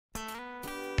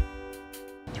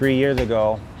3 years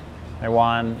ago, I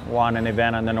won an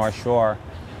event on the North Shore,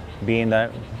 being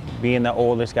the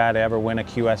oldest guy to ever win a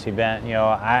QS event. You know,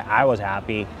 I was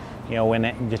happy, you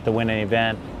know, just to win an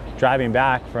event. Driving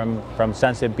back from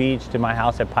Sunset Beach to my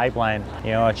house at Pipeline,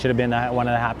 you know, it should have been one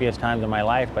of the happiest times of my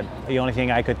life, but the only thing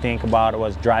I could think about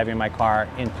was driving my car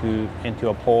into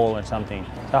a pole or something.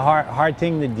 It's a hard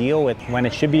thing to deal with when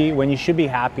you should be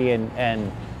happy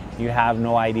and you have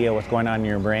no idea what's going on in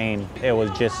your brain. It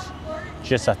was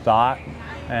just a thought,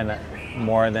 and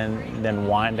more than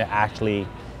wanting to actually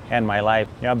end my life.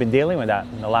 You know, I've been dealing with that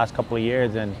in the last couple of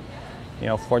years, and you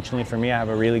know, fortunately for me, I have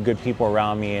a really good people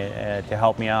around me to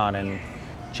help me out and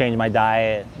change my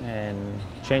diet and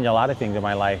change a lot of things in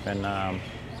my life, and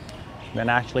been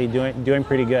actually doing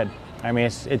pretty good. I mean,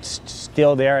 it's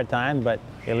still there at times, but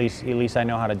at least I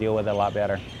know how to deal with it a lot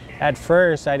better. At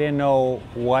first, I didn't know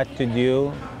what to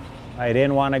do. I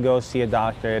didn't want to go see a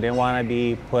doctor. I didn't want to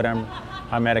be put on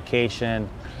medication.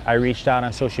 I reached out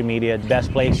on social media. The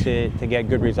best place to get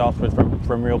good results was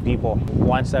from real people.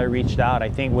 Once I reached out, I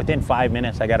think within 5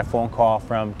 minutes, I got a phone call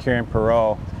from Kieran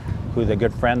Perot, who's a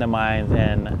good friend of mine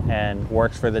and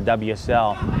works for the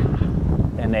WSL.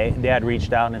 And they had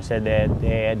reached out and said that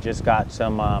they had just got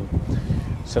some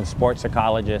sports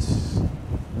psychologists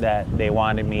that they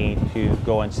wanted me to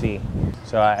go and see.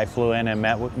 So I flew in and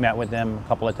met with them a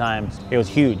couple of times. It was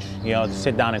huge, you know, to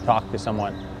sit down and talk to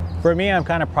someone. For me, I'm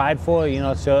kind of prideful, you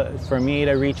know, so for me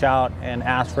to reach out and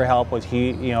ask for help was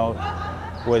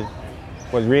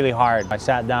really hard. I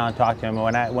sat down and talked to him,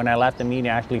 and when I left the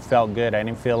meeting, I actually felt good. I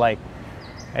didn't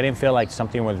feel like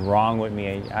something was wrong with me.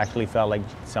 I actually felt like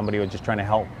somebody was just trying to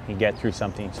help me get through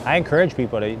something. I encourage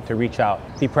people to reach out.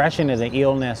 Depression is an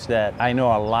illness that I know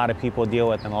a lot of people deal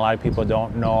with, and a lot of people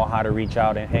don't know how to reach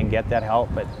out and get that help.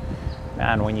 But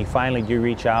man, when you finally do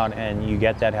reach out and you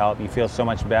get that help, you feel so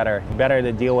much better. Better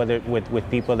to deal with it with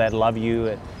people that love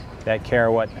you, that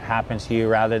care what happens to you,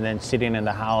 rather than sitting in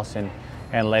the house and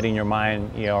letting your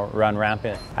mind, you know, run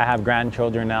rampant. I have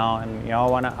grandchildren now, and you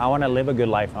know, I want to live a good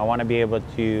life. I want to be able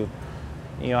to,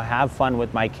 you know, have fun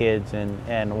with my kids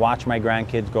and watch my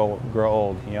grandkids grow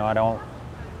old. You know,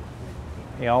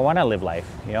 I want to live life.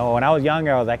 You know, when I was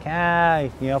younger, I was like,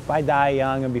 you know, if I die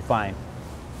young, it'll be fine.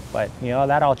 But you know,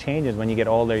 that all changes when you get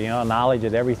older. You know, knowledge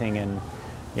is everything, and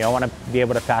you know, I want to be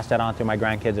able to pass that on to my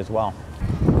grandkids as well.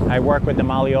 I work with the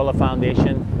Malleola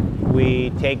Foundation. We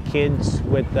take kids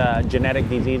with genetic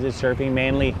diseases, surfing,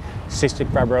 mainly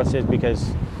cystic fibrosis, because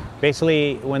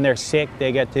basically when they're sick,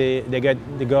 they get to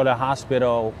go to the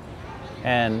hospital,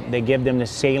 and they give them the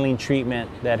saline treatment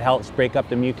that helps break up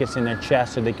the mucus in their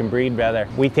chest so they can breathe better.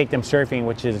 We take them surfing,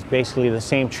 which is basically the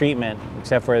same treatment,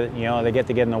 except for, you know, they get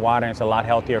to get in the water and it's a lot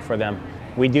healthier for them.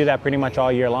 We do that pretty much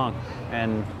all year long,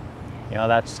 and you know,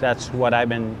 that's what I've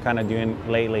been kind of doing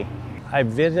lately. I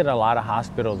visit a lot of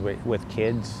hospitals with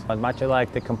kids. As much as I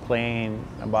like to complain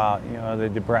about, you know, the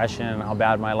depression, how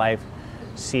bad my life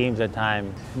seems at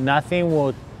times, nothing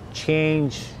will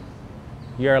change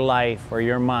your life or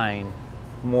your mind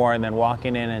more than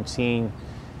walking in and seeing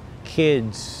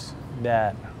kids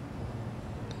that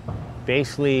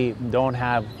basically don't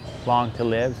have long to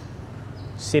live,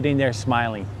 sitting there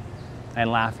smiling and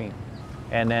laughing.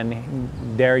 And then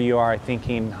there you are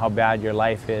thinking how bad your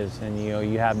life is, and you know,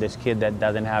 you have this kid that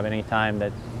doesn't have any time,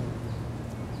 that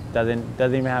doesn't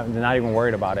even have, they're not even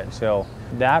worried about it. So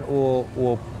that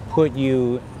will put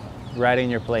you right in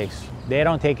your place. They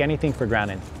don't take anything for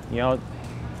granted. You know,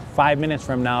 5 minutes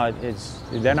from now,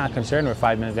 they're not concerned with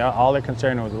 5 minutes. All they're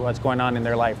concerned with what's going on in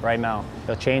their life right now.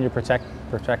 They'll change your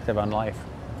perspective on life.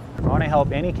 I want to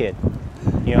help any kid,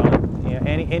 you know,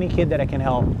 any kid that I can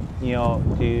help, you know,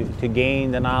 to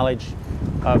gain the knowledge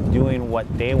of doing what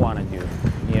they want to do.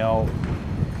 You know,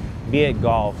 be it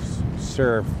golf,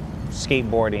 surf,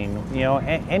 skateboarding, you know,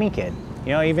 any kid.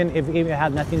 You know, even if it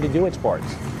has nothing to do with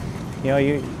sports. You know,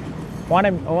 I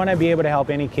want to be able to help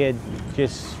any kid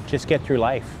just get through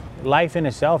life. Life in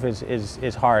itself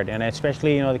is hard, and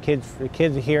especially, you know, the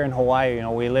kids here in Hawaii. You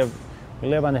know, we live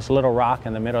on this little rock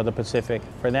in the middle of the Pacific.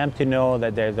 For them to know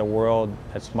that there's a world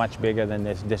that's much bigger than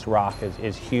this rock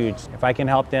is huge. If I can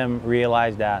help them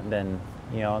realize that, then,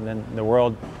 you know, then the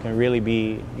world can really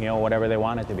be, you know, whatever they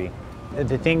want it to be.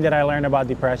 The thing that I learned about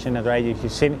depression is, right, you're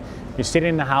sitting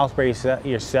in the house by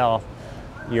yourself,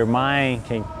 your mind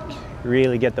can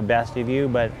really get the best of you.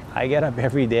 But I get up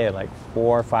every day at like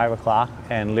 4 or 5 o'clock,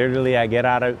 and literally I get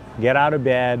out of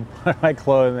bed, put on my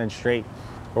clothes, and straight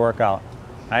to work out.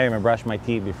 I didn't even brush my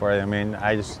teeth before. I mean,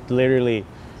 I just literally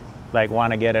like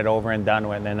want to get it over and done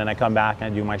with, and then I come back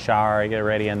and I do my shower, I get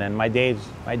ready, and then my day's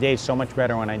so much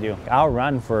better when I do. I'll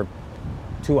run for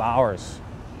 2 hours,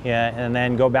 Yeah, and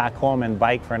then go back home and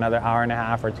bike for another hour and a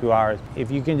half or 2 hours. If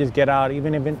you can just get out,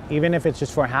 even if it's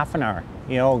just for half an hour,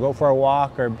 go for a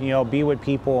walk or be with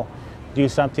people, do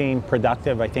something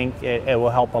productive. I think it will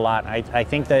help a lot. I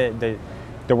think that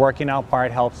the working out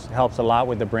part helps a lot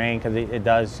with the brain, because it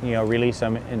does release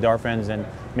some endorphins and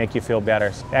make you feel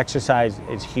better. Exercise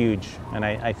is huge, and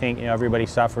I think everybody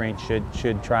suffering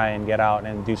should try and get out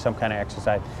and do some kind of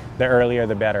exercise. The earlier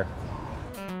the better.